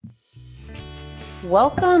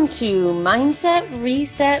Welcome to Mindset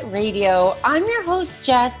Reset Radio. I'm your host,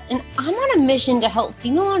 Jess, and I'm on a mission to help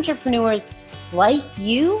female entrepreneurs like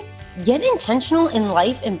you get intentional in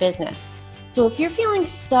life and business. So if you're feeling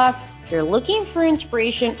stuck, you're looking for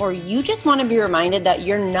inspiration, or you just want to be reminded that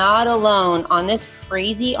you're not alone on this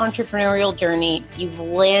crazy entrepreneurial journey, you've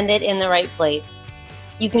landed in the right place.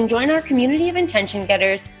 You can join our community of intention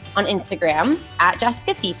getters on Instagram at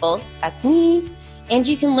Jessica Thiefels, that's me. And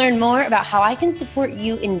you can learn more about how I can support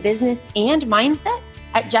you in business and mindset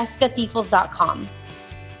at jessicathiefels.com.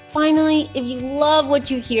 Finally, if you love what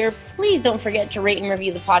you hear, please don't forget to rate and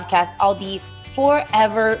review the podcast. I'll be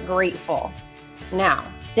forever grateful. Now,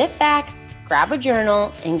 sit back, grab a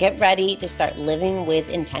journal, and get ready to start living with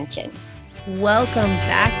intention. Welcome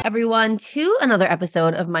back, everyone, to another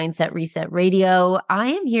episode of Mindset Reset Radio.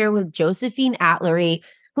 I am here with Josephine Atlery,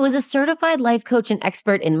 who is a certified life coach and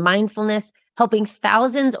expert in mindfulness, helping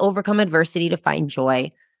thousands overcome adversity to find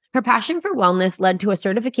joy. Her passion for wellness led to a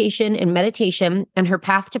certification in meditation and her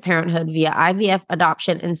path to parenthood via IVF,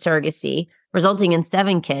 adoption, and surrogacy, resulting in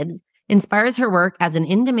 7 kids, inspires her work as an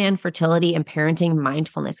in-demand fertility and parenting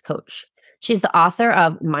mindfulness coach. She's the author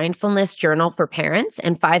of Mindfulness Journal for Parents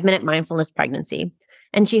and 5-Minute Mindfulness Pregnancy.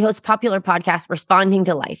 And she hosts popular podcast Responding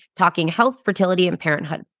to Life, talking health, fertility, and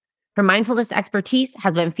parenthood. Her mindfulness expertise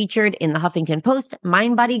has been featured in the Huffington Post,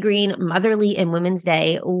 Mind, Body, Green, Motherly, and Women's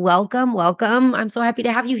Day. Welcome, welcome. I'm so happy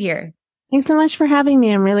to have you here. Thanks so much for having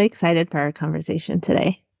me. I'm really excited for our conversation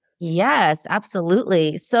today. Yes,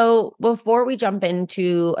 absolutely. So before we jump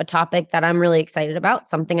into a topic that I'm really excited about,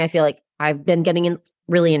 something I feel like I've been getting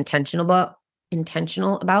really intentional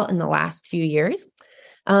about in the last few years.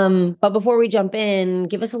 But before we jump in,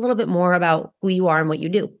 give us a little bit more about who you are and what you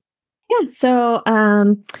do. Yeah. So,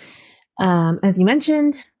 as you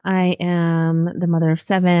mentioned, I am the mother of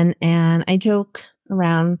 7, and I joke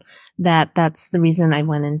around that that's the reason I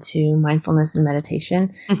went into mindfulness and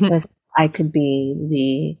meditation, was I could be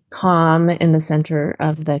the calm in the center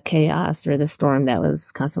of the chaos or the storm that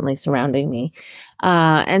was constantly surrounding me.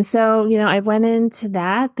 And so, I went into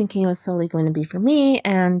that thinking it was solely going to be for me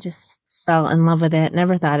and just fell in love with it.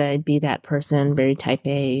 Never thought I'd be that person, very type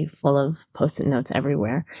A, full of Post-it notes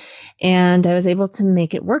everywhere. And I was able to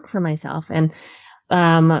make it work for myself. And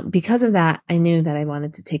because of that, I knew that I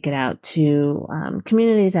wanted to take it out to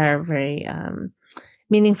communities that are very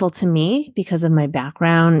meaningful to me because of my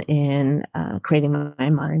background in creating my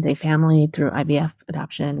modern day family through IVF,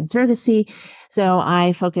 adoption, and surrogacy. So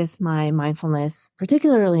I focus my mindfulness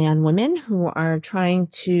particularly on women who are trying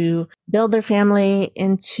to build their family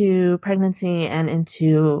into pregnancy and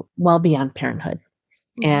into well beyond parenthood.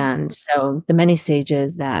 And so the many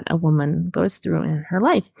stages that a woman goes through in her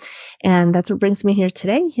life. And that's what brings me here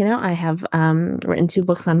today. I have written 2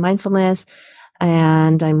 books on mindfulness,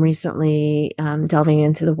 and I'm recently delving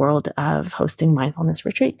into the world of hosting mindfulness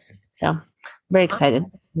retreats. So very excited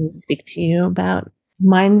to speak to you about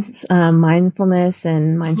mindfulness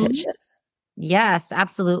and mindset shifts. Yes,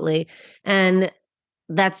 absolutely. And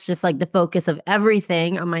that's just like the focus of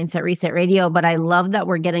everything on Mindset Reset Radio. But I love that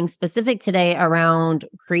we're getting specific today around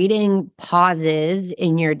creating pauses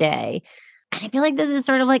in your day. And I feel like this is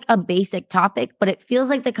sort of like a basic topic, but it feels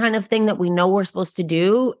like the kind of thing that we know we're supposed to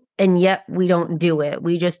do, and yet we don't do it.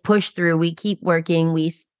 We just push through, we keep working,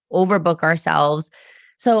 we overbook ourselves.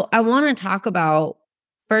 So I want to talk about,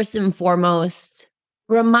 first and foremost,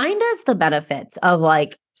 remind us the benefits of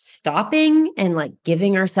like stopping and like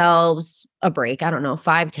giving ourselves a break. I don't know,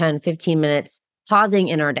 5, 10, 15 minutes, pausing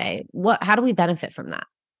in our day. How do we benefit from that?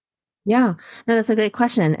 Yeah, no, that's a great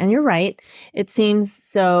question. And you're right. It seems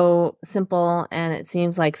so simple, and it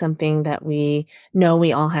seems like something that we know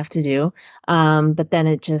we all have to do. But then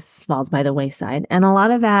it just falls by the wayside. And a lot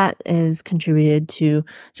of that is contributed to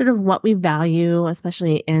sort of what we value,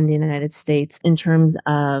 especially in the United States, in terms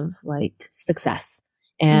of like success.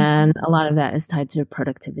 And a lot of that is tied to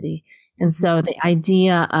productivity. And so the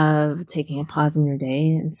idea of taking a pause in your day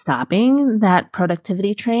and stopping that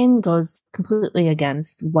productivity train goes completely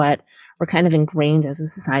against what we're kind of ingrained as a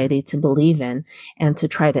society to believe in and to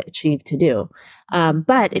try to achieve to do.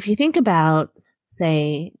 But if you think about,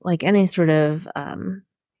 say, like any sort of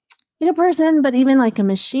person, but even like a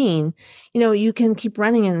machine, you can keep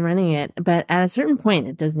running and running it, but at a certain point,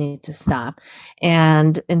 it does need to stop.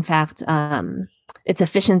 And in fact, its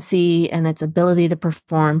efficiency and its ability to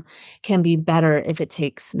perform can be better if it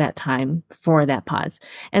takes that time for that pause.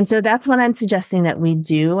 And so that's what I'm suggesting that we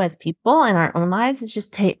do as people in our own lives, is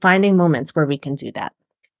just finding moments where we can do that.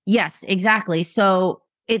 Yes, exactly. So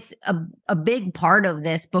it's a big part of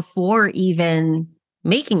this before even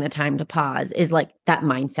making the time to pause is like that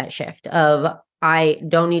mindset shift of I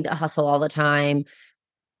don't need to hustle all the time.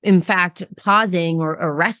 In fact, pausing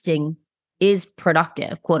or resting is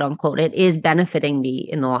productive, quote unquote. It is benefiting me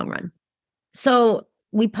in the long run. So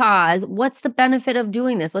we pause. What's the benefit of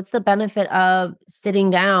doing this? What's the benefit of sitting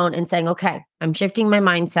down and saying, okay, I'm shifting my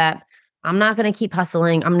mindset. I'm not going to keep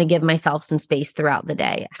hustling. I'm going to give myself some space throughout the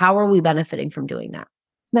day. How are we benefiting from doing that?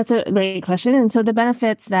 That's a great question. And so the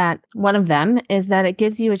benefits, that one of them is that it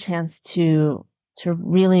gives you a chance to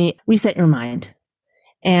really reset your mind,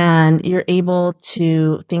 and you're able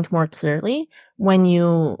to think more clearly when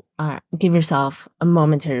you give yourself a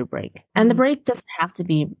momentary break. And the break doesn't have to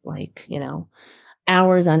be like,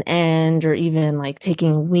 hours on end, or even like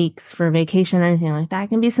taking weeks for vacation or anything like that. It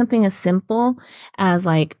can be something as simple as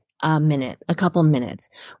like a couple minutes,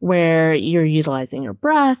 where you're utilizing your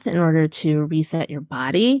breath in order to reset your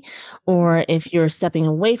body. Or if you're stepping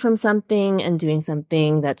away from something and doing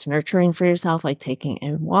something that's nurturing for yourself, like taking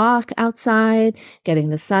a walk outside, getting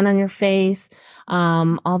the sun on your face,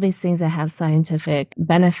 all these things that have scientific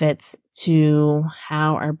benefits to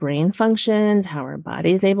how our brain functions, how our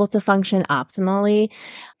body is able to function optimally.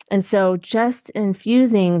 And so just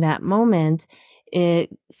infusing that moment,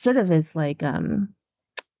 it sort of is like,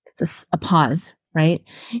 it's a pause, right?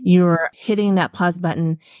 You're hitting that pause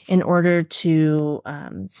button in order to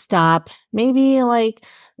stop maybe like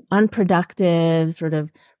unproductive sort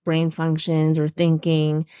of brain functions or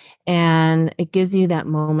thinking. And it gives you that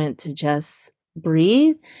moment to just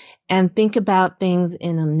breathe and think about things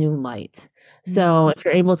in a new light. So if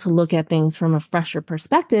you're able to look at things from a fresher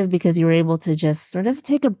perspective, because you were able to just sort of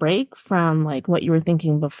take a break from like what you were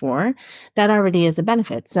thinking before, that already is a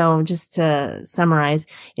benefit. So just to summarize,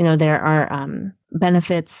 there are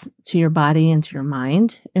benefits to your body and to your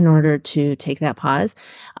mind in order to take that pause.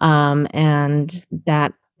 And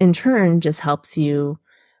that in turn just helps you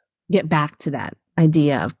get back to that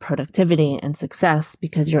idea of productivity and success,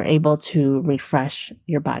 because you're able to refresh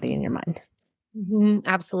your body and your mind.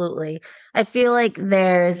 Absolutely. I feel like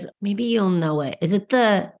maybe you'll know it. Is it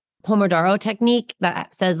the Pomodoro technique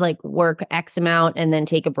that says like work X amount and then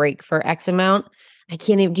take a break for X amount? I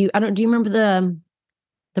can't even do you remember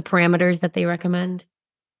the parameters that they recommend?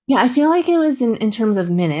 Yeah, I feel like it was in terms of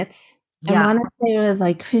minutes. I Yeah, want to say it was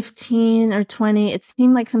like 15 or 20. It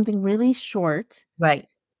seemed like something really short. right.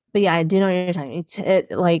 But yeah, I do know what you're talking.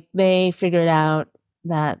 Like they figured out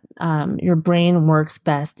that your brain works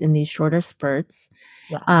best in these shorter spurts.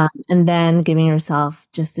 Yes. And then giving yourself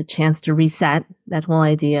just a chance to reset. That whole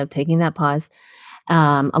idea of taking that pause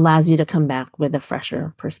allows you to come back with a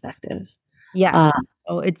fresher perspective. Uh, Yes.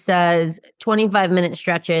 Oh, it says 25-minute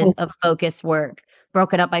stretches of focus work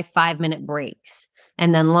broken up by 5-minute breaks.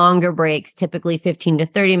 And then longer breaks, typically 15 to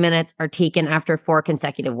 30 minutes, are taken after 4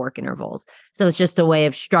 consecutive work intervals. So it's just a way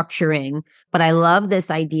of structuring. But I love this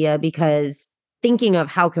idea because thinking of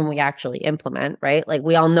how can we actually implement, right? Like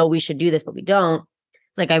we all know we should do this, but we don't.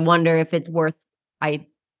 It's like, I wonder if I'm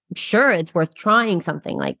sure it's worth trying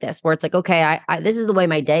something like this, where it's like, okay, this is the way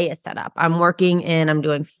my day is set up. I'm working and I'm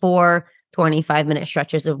doing 4 25-minute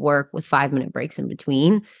stretches of work with 5-minute breaks in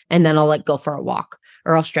between. And then I'll like go for a walk,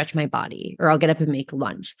 or I'll stretch my body, or I'll get up and make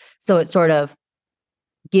lunch. So it sort of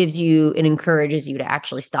gives you and encourages you to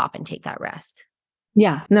actually stop and take that rest.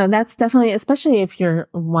 yeah, no, that's definitely, especially if you're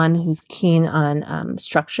one who's keen on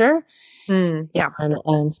structure Yeah.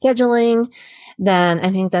 and scheduling, then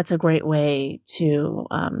I think that's a great way to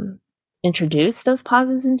introduce those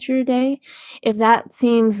pauses into your day. If that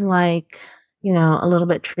seems like, a little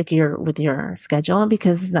bit trickier with your schedule,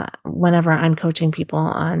 because whenever I'm coaching people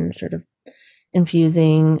on sort of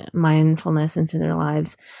infusing mindfulness into their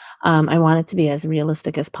lives, I want it to be as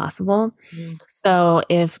realistic as possible. So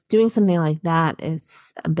if doing something like that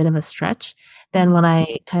is a bit of a stretch, then what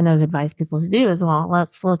I kind of advise people to do is, well,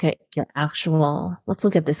 let's look at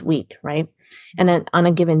this week, right? And then on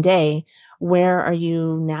a given day, where are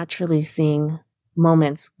you naturally seeing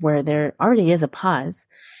moments where there already is a pause?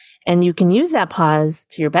 And you can use that pause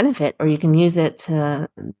to your benefit, or you can use it to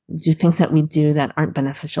do things that we do that aren't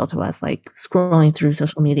beneficial to us, like scrolling through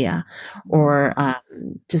social media, or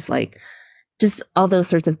just all those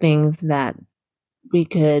sorts of things that we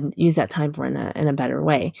could use that time for in a better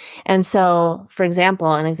way. And so, for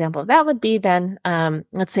example, an example of that would be then,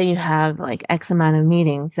 let's say you have like X amount of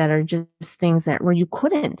meetings that are just things where you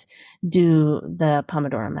couldn't do the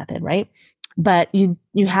Pomodoro method, right? But you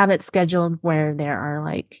have it scheduled where there are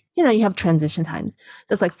like, you have transition times.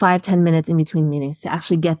 So it's like 5-10 minutes in between meetings to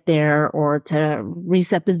actually get there, or to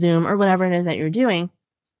reset the Zoom, or whatever it is that you're doing.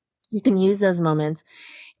 You can use those moments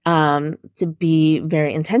to be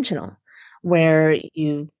very intentional, where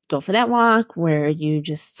you go for that walk, where you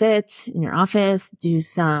just sit in your office, do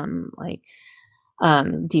some like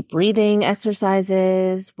deep breathing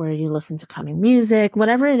exercises where you listen to calming music,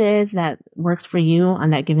 whatever it is that works for you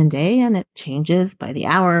on that given day. And it changes by the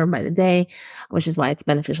hour, by the day, which is why it's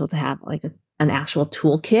beneficial to have like an actual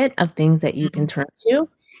toolkit of things that you can turn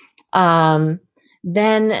to.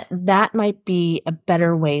 Then that might be a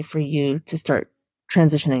better way for you to start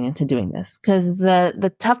transitioning into doing this. Because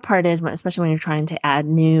the tough part is, especially when you're trying to add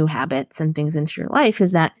new habits and things into your life,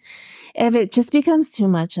 is that if it just becomes too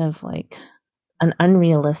much of like an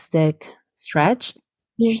unrealistic stretch,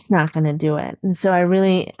 you're just not going to do it. And so I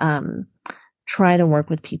really try to work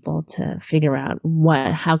with people to figure out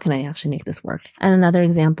how can I actually make this work. And another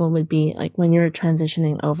example would be like when you're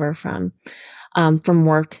transitioning over from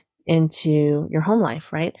work into your home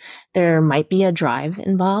life, right? There might be a drive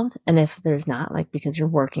involved. And if there's not, like because you're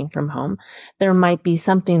working from home, there might be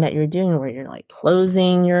something that you're doing where you're like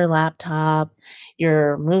closing your laptop,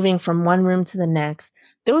 you're moving from one room to the next.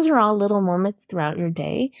 Those are all little moments throughout your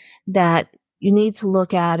day that you need to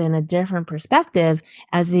look at in a different perspective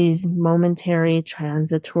as these momentary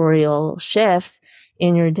transitorial shifts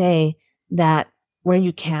in your day that where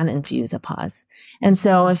you can infuse a pause. And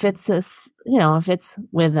so if it's if it's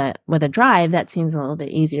with a drive, that seems a little bit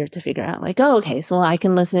easier to figure out like, oh, okay, so I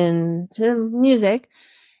can listen to music.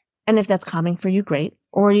 And if that's calming for you, great.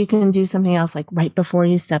 Or you can do something else like right before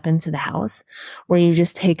you step into the house where you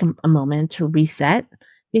just take a moment to reset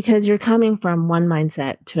because you're coming from one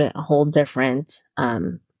mindset to a whole different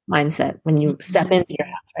mindset when you step into your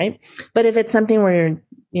house, right? But if it's something where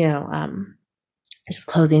you're, just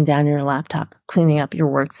closing down your laptop, cleaning up your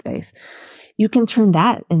workspace, you can turn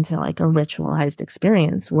that into like a ritualized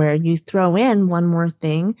experience where you throw in one more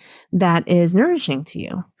thing that is nourishing to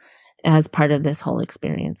you as part of this whole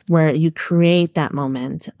experience, where you create that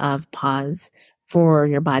moment of pause for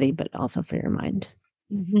your body, but also for your mind.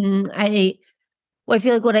 Mm-hmm. I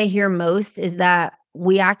feel like what I hear most is that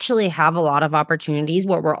we actually have a lot of opportunities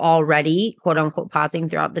where we're already quote unquote pausing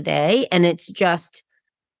throughout the day. And it's just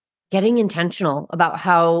getting intentional about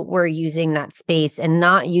how we're using that space and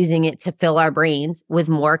not using it to fill our brains with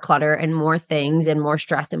more clutter and more things and more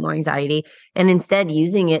stress and more anxiety. And instead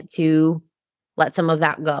using it to let some of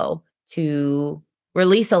that go, to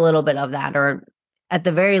release a little bit of that, or at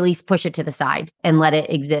the very least push it to the side and let it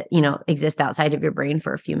exist outside of your brain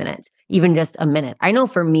for a few minutes, even just a minute. I know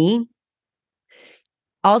for me,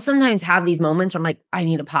 I'll sometimes have these moments where I'm like, I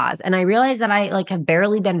need to pause. And I realize that I like have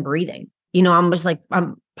barely been breathing. I'm just like,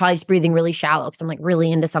 I'm probably just breathing really shallow because I'm like really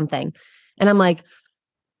into something. And I'm like,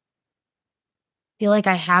 feel like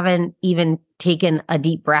I haven't even taken a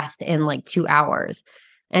deep breath in like 2 hours.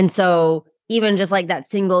 And so even just like that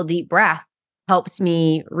single deep breath helps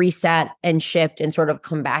me reset and shift and sort of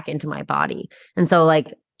come back into my body. And so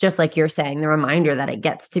like, just like you're saying, the reminder that it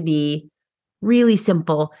gets to be really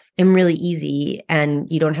simple and really easy, and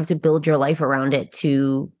you don't have to build your life around it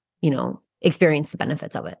to, experience the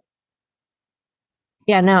benefits of it.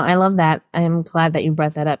 Yeah, no, I love that. I'm glad that you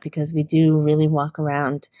brought that up because we do really walk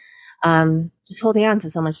around just holding on to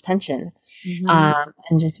so much tension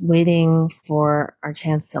and just waiting for our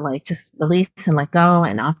chance to like just release and let go.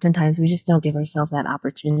 And oftentimes we just don't give ourselves that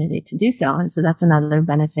opportunity to do so. And so that's another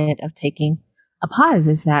benefit of taking a pause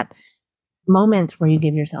is that moment where you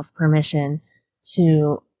give yourself permission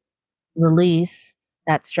to release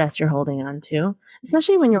that stress you're holding on to,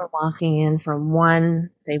 especially when you're walking in from one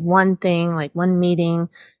thing, like one meeting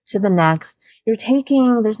to the next.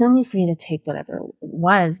 There's no need for you to take whatever it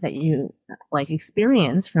was that you like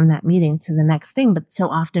experienced from that meeting to the next thing. But so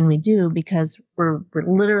often we do because we're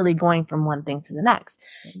literally going from one thing to the next.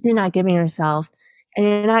 You're not giving yourself and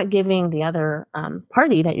you're not giving the other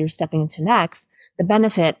party that you're stepping into next the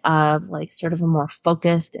benefit of like sort of a more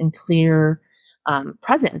focused and clear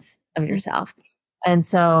presence of yourself. And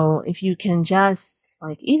so if you can just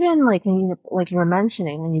like, even like, like you were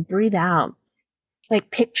mentioning, when you breathe out,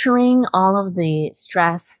 like picturing all of the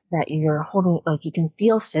stress that you're holding, like you can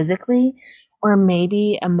feel physically, or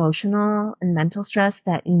maybe emotional and mental stress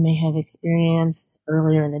that you may have experienced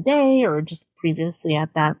earlier in the day, or just previously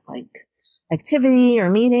at that like activity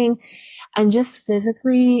or meeting, and just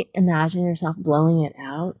physically imagine yourself blowing it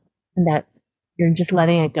out and that you're just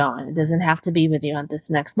letting it go and it doesn't have to be with you at this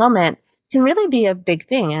next moment can really be a big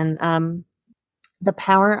thing. And the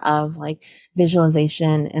power of like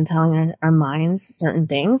visualization and telling our minds certain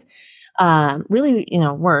things really,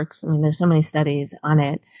 works. I mean, there's so many studies on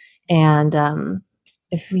it. And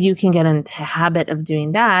if you can get into the habit of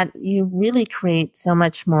doing that, you really create so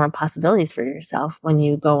much more possibilities for yourself when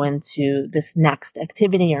you go into this next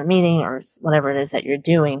activity or meeting or whatever it is that you're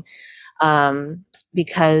doing,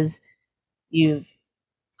 because you've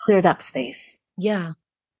cleared up space. Yeah.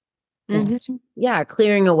 Yeah,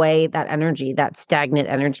 clearing away that energy, that stagnant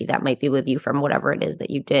energy that might be with you from whatever it is that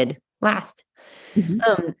you did last.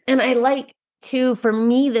 Mhm. And I like to, for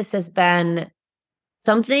me, this has been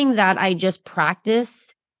something that I just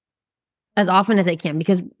practice as often as I can,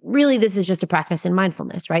 because really this is just a practice in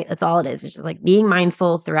mindfulness, right? That's all it is. It's just like being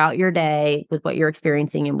mindful throughout your day with what you're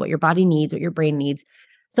experiencing and what your body needs, what your brain needs.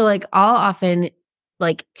 So like I'll often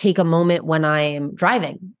like take a moment when I am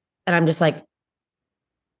driving and I'm just like,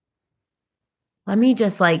 let me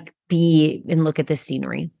just like be and look at this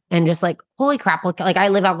scenery and just like, holy crap, look, like I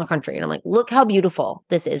live out in the country and I'm like, look how beautiful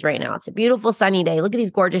this is right now. It's a beautiful sunny day. Look at these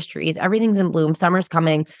gorgeous trees. Everything's in bloom. Summer's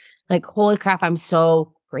coming. Like, holy crap, I'm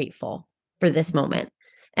so grateful for this moment.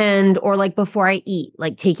 And, or like before I eat,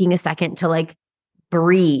 like taking a second to like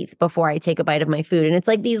breathe before I take a bite of my food. And it's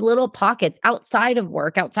like these little pockets outside of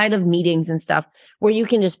work, outside of meetings and stuff, where you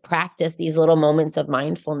can just practice these little moments of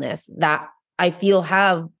mindfulness that I feel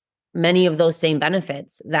have many of those same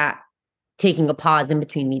benefits that taking a pause in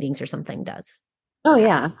between meetings or something does. Oh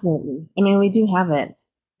yeah, absolutely. I mean, we do have it.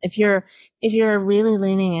 If you're really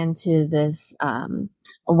leaning into this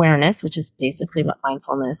awareness, which is basically what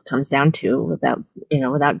mindfulness comes down to,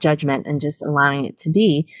 without judgment and just allowing it to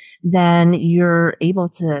be, then you're able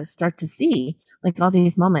to start to see like all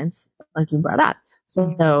these moments, like you brought up.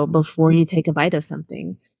 So before you take a bite of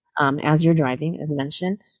something, as you're driving, as you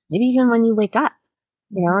mentioned, maybe even when you wake up,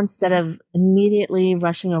 instead of immediately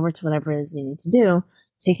rushing over to whatever it is you need to do,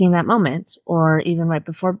 taking that moment, or even right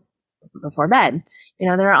before bed.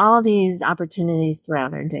 There are all these opportunities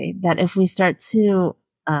throughout our day that if we start to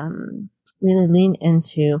really lean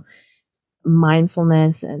into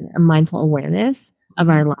mindfulness and a mindful awareness of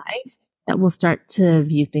our lives, that we'll start to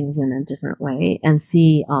view things in a different way and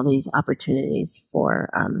see all these opportunities for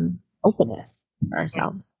openness for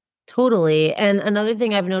ourselves. Totally. And another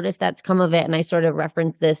thing I've noticed that's come of it, and I sort of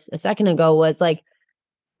referenced this a second ago, was like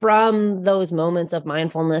from those moments of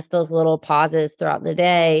mindfulness, those little pauses throughout the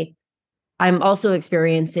day, I'm also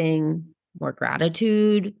experiencing more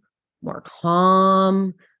gratitude, more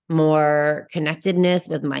calm, more connectedness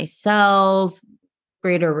with myself,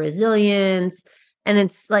 greater resilience. And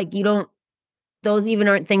it's like, those even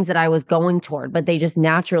aren't things that I was going toward, but they just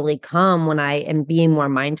naturally come when I am being more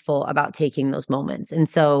mindful about taking those moments. And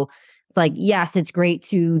so it's like, yes, it's great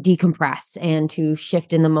to decompress and to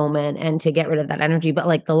shift in the moment and to get rid of that energy, but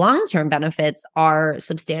like the long-term benefits are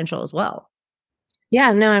substantial as well.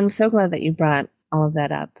 Yeah, no, I'm so glad that you brought all of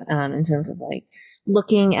that up, in terms of like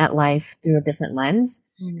looking at life through a different lens.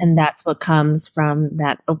 And that's what comes from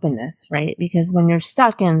that openness, right? Because when you're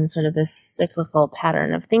stuck in sort of this cyclical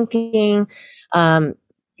pattern of thinking, you're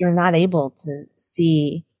not able to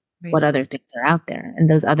see Right. what other things are out there. And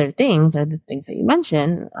those other things are the things that you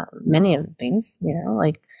mentioned, many of the things,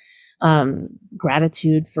 like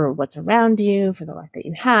gratitude for what's around you, for the life that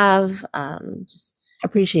you have, just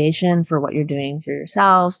appreciation for what you're doing for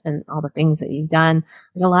yourself and all the things that you've done.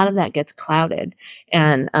 Like a lot of that gets clouded.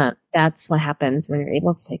 And that's what happens when you're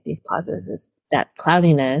able to take these pauses, is that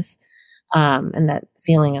cloudiness, and that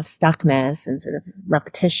feeling of stuckness and sort of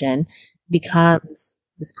repetition becomes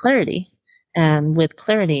this clarity. And with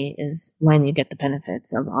clarity is when you get the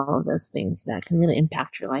benefits of all of those things that can really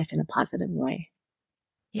impact your life in a positive way.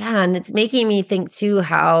 Yeah. And it's making me think too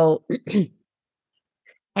how I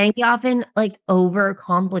think we often like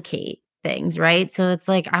overcomplicate things, right? So it's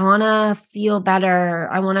like, I want to feel better.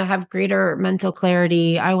 I want to have greater mental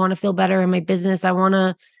clarity. I want to feel better in my business. I want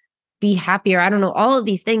to be happier. I don't know, all of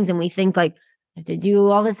these things. And we think like, I have to do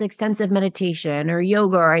all this extensive meditation or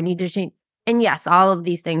yoga, or I need to change. And yes, all of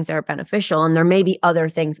these things are beneficial. And there may be other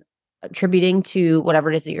things attributing to whatever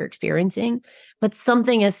it is that you're experiencing. But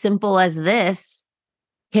something as simple as this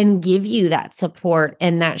can give you that support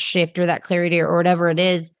and that shift or that clarity or whatever it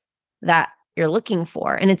is that you're looking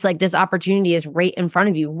for. And it's like this opportunity is right in front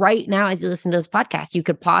of you right now as you listen to this podcast. You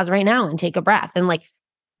could pause right now and take a breath. And like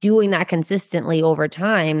doing that consistently over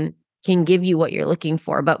time can give you what you're looking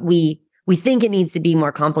for. But we think it needs to be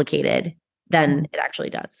more complicated than it actually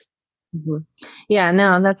does. Mm-hmm. Yeah,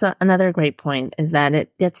 no, that's another great point, is that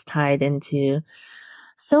it gets tied into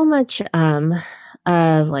so much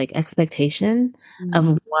of like expectation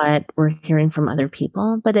of what we're hearing from other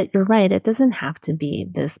people. But you're right, it doesn't have to be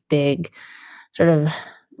this big sort of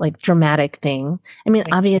like dramatic thing. I mean,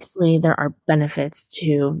 obviously there are benefits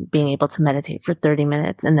to being able to meditate for 30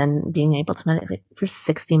 minutes and then being able to meditate for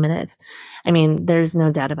 60 minutes. I mean, there's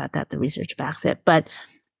no doubt about that. The research backs it. But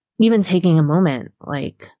even taking a moment,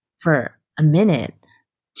 like for a minute,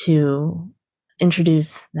 to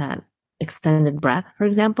introduce that extended breath, for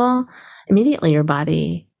example, immediately your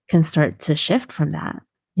body can start to shift from that.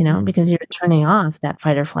 because you're turning off that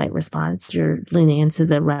fight or flight response. You're leaning into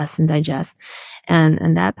the rest and digest.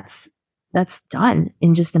 And that's done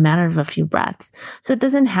in just a matter of a few breaths. So it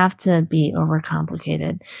doesn't have to be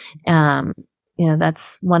overcomplicated. Um,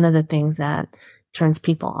 that's one of the things that turns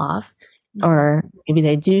people off, or maybe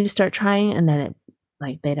they do start trying and then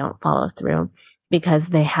they don't follow through because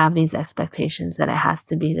they have these expectations that it has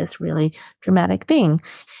to be this really dramatic thing.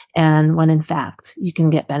 And when in fact, you can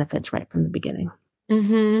get benefits right from the beginning.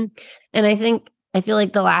 Mm-hmm. And I feel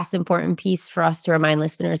like the last important piece for us to remind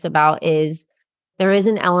listeners about is there is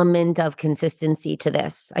an element of consistency to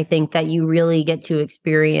this. I think that you really get to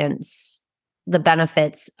experience the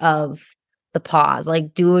benefits of the pause,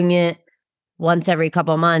 like doing it once every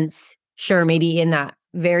couple months. Sure, maybe in that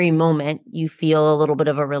very moment, you feel a little bit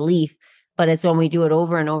of a relief, but it's when we do it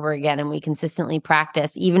over and over again and we consistently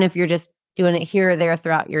practice, even if you're just doing it here or there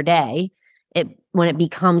throughout your day, when it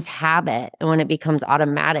becomes habit and when it becomes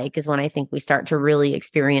automatic is when I think we start to really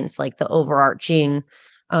experience like the overarching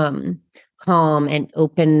calm and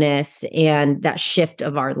openness and that shift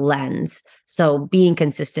of our lens. So being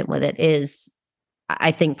consistent with it is,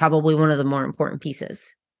 I think, probably one of the more important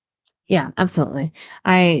pieces. Yeah, absolutely.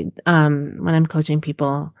 When I'm coaching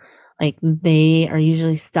people, like they are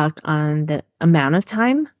usually stuck on the amount of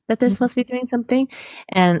time that they're supposed to be doing something.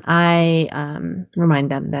 And I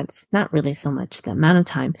remind them that it's not really so much the amount of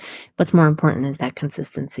time. What's more important is that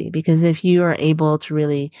consistency. Because if you are able to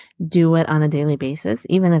really do it on a daily basis,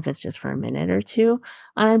 even if it's just for a minute or two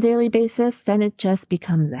on a daily basis, then it just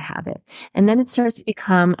becomes a habit. And then it starts to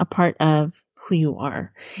become a part of who you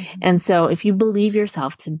are. And so if you believe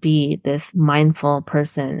yourself to be this mindful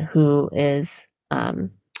person who is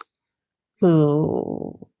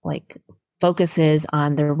who focuses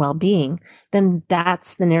on their well-being, then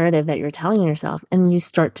that's the narrative that you're telling yourself, and you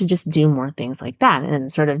start to just do more things like that, and it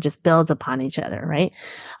sort of just builds upon each other, right?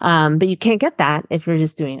 But you can't get that if you're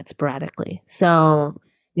just doing it sporadically. So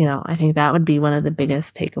I think that would be one of the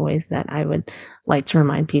biggest takeaways that I would like to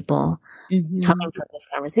remind people coming from this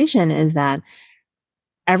conversation, is that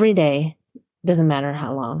every day, doesn't matter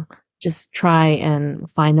how long, just try and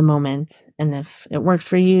find a moment. And if it works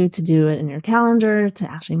for you to do it in your calendar, to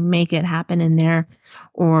actually make it happen in there,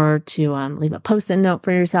 or to leave a post-it note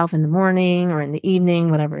for yourself in the morning or in the evening,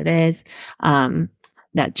 whatever it is,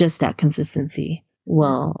 that consistency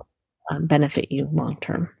will benefit you long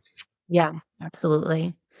term. Yeah,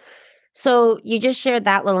 absolutely. So you just shared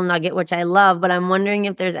that little nugget, which I love, but I'm wondering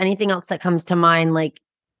if there's anything else that comes to mind, like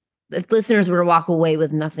if listeners were to walk away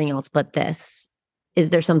with nothing else but this, is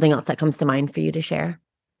there something else that comes to mind for you to share?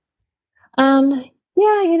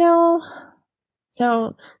 Yeah,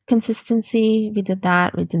 so consistency, we did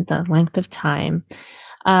that. We did the length of time.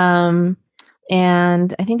 And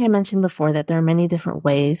I think I mentioned before that there are many different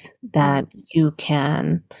ways that you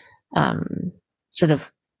can sort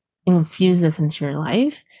of infuse this into your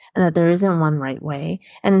life, and that there isn't one right way.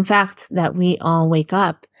 And in fact, that we all wake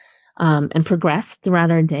up and progress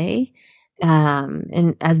throughout our day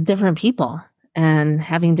and as different people and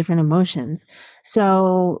having different emotions.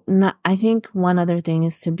 So I think one other thing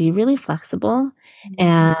is to be really flexible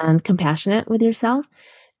and compassionate with yourself,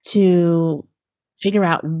 to figure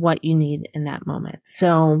out what you need in that moment.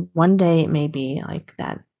 So one day it may be like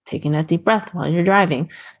that, taking that deep breath while you're driving.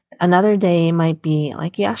 Another day might be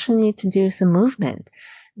like you actually need to do some movement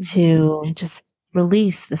to just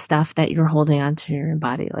release the stuff that you're holding onto your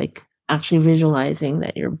body, like actually visualizing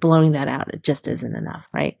that you're blowing that out. It just isn't enough,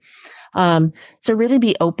 right? So really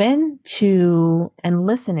be open to and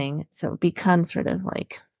listening. So it becomes sort of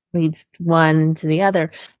like leads one to the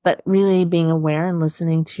other, but really being aware and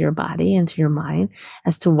listening to your body and to your mind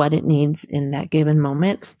as to what it needs in that given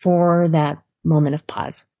moment for that moment of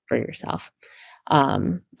pause for yourself.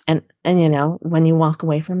 And when you walk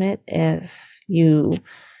away from it, if you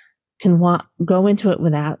can go into it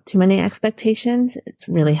without too many expectations, it's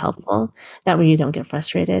really helpful. That way you don't get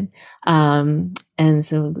frustrated. And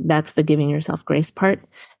so that's the giving yourself grace part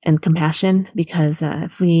and compassion, because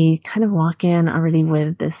if we kind of walk in already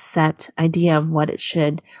with this set idea of what it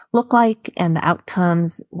should look like and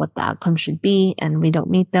what the outcomes should be, and we don't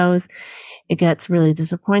meet those, it gets really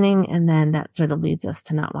disappointing. And then that sort of leads us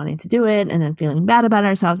to not wanting to do it and then feeling bad about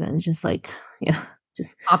ourselves. And it's just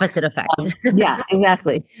just opposite effect. Yeah,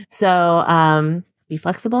 exactly. So be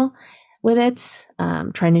flexible with it,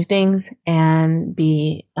 try new things, and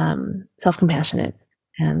be self-compassionate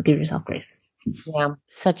and give yourself grace. Yeah,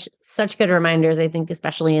 such good reminders. I think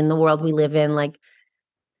especially in the world we live in, like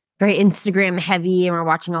very Instagram heavy, and we're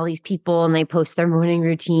watching all these people and they post their morning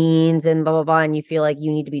routines and blah blah blah, and you feel like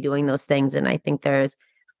you need to be doing those things. And I think there's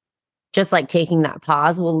just like taking that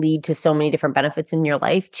pause will lead to so many different benefits in your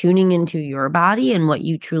life. Tuning into your body and what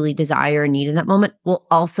you truly desire and need in that moment will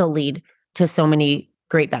also lead to so many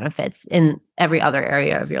great benefits in every other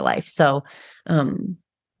area of your life. So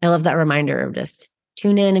I love that reminder of just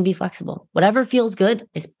tune in and be flexible. Whatever feels good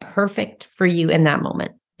is perfect for you in that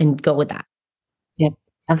moment, and go with that. Yep,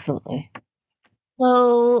 absolutely.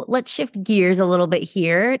 So let's shift gears a little bit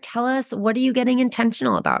here. Tell us, what are you getting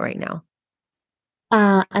intentional about right now?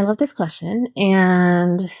 I love this question,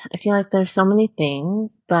 and I feel like there's so many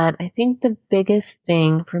things, but I think the biggest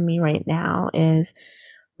thing for me right now is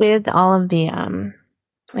with all of the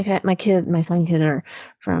like my son and kid are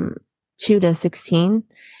from 2 to 16,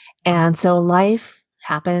 and so life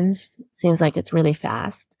happens. Seems like it's really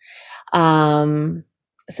fast. Um,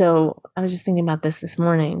 so I was just thinking about this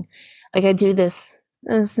morning. Like I do this,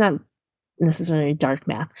 and it's not necessarily dark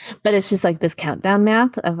math, but it's just like this countdown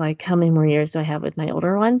math of like how many more years do I have with my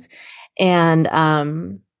older ones, and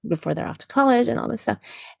before they're off to college and all this stuff.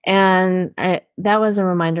 And that was a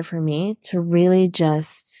reminder for me to really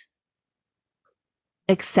just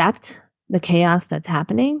accept the chaos that's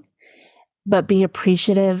happening, but be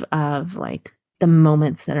appreciative of like the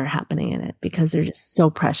moments that are happening in it because they're just so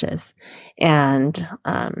precious. And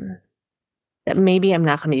that maybe I'm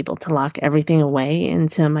not going to be able to lock everything away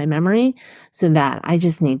into my memory, so that I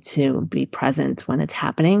just need to be present when it's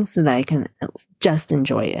happening so that I can just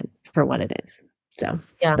enjoy it for what it is. So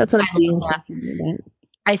Yeah, that's what I'm doing.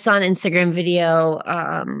 I saw an Instagram video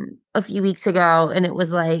a few weeks ago, and it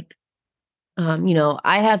was like,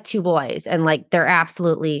 I have 2 boys, and like they're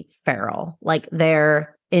absolutely feral, like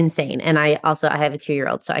they're insane. And I have a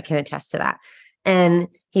 2-year-old, so I can attest to that. And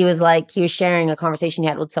he was sharing a conversation he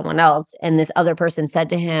had with someone else, and this other person said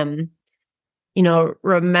to him,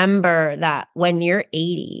 remember that when you're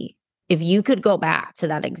 80, if you could go back to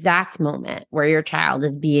that exact moment where your child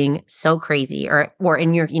is being so crazy, or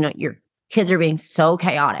in your kids are being so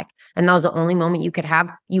chaotic, and that was the only moment you could have,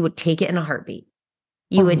 you would take it in a heartbeat.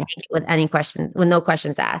 You would take it with no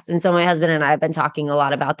questions asked. And so my husband and I have been talking a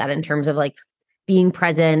lot about that in terms of like being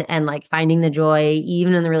present and like finding the joy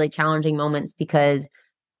even in the really challenging moments, because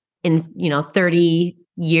in 30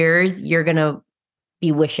 years you're going to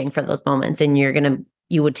be wishing for those moments, and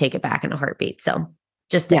you would take it back in a heartbeat. So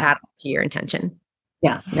just to add to your intention.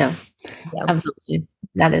 Yeah, no, absolutely.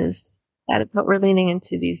 That is what we're leaning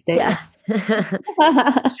into these days. Yes.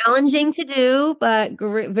 Challenging to do, but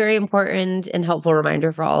very important and helpful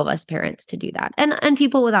reminder for all of us parents to do that. And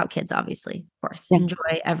people without kids, obviously, of course,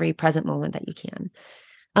 enjoy every present moment that you can.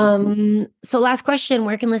 So last question,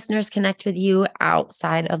 where can listeners connect with you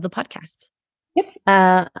outside of the podcast? Yep.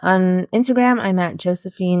 On Instagram, I'm at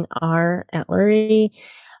Josephine R. at Lurie.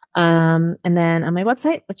 And then on my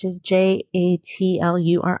website, which is jatluri.com.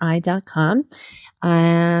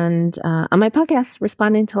 And on my podcast,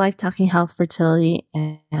 Responding to Life, Talking Health, Fertility,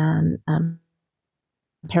 and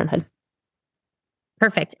Parenthood.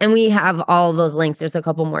 Perfect. And we have all those links. There's a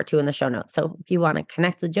couple more too in the show notes. So if you want to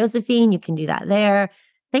connect with Josephine, you can do that there.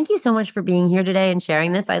 Thank you so much for being here today and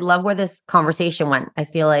sharing this. I love where this conversation went. I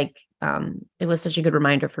feel like it was such a good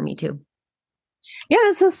reminder for me too. Yeah,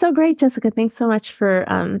 this was so great, Jessica. Thanks so much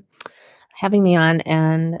for having me on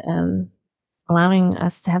and allowing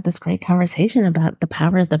us to have this great conversation about the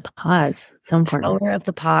power of the pause. So important. Power of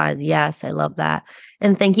the pause. Yes, I love that.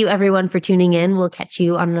 And thank you everyone for tuning in. We'll catch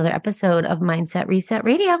you on another episode of Mindset Reset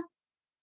Radio.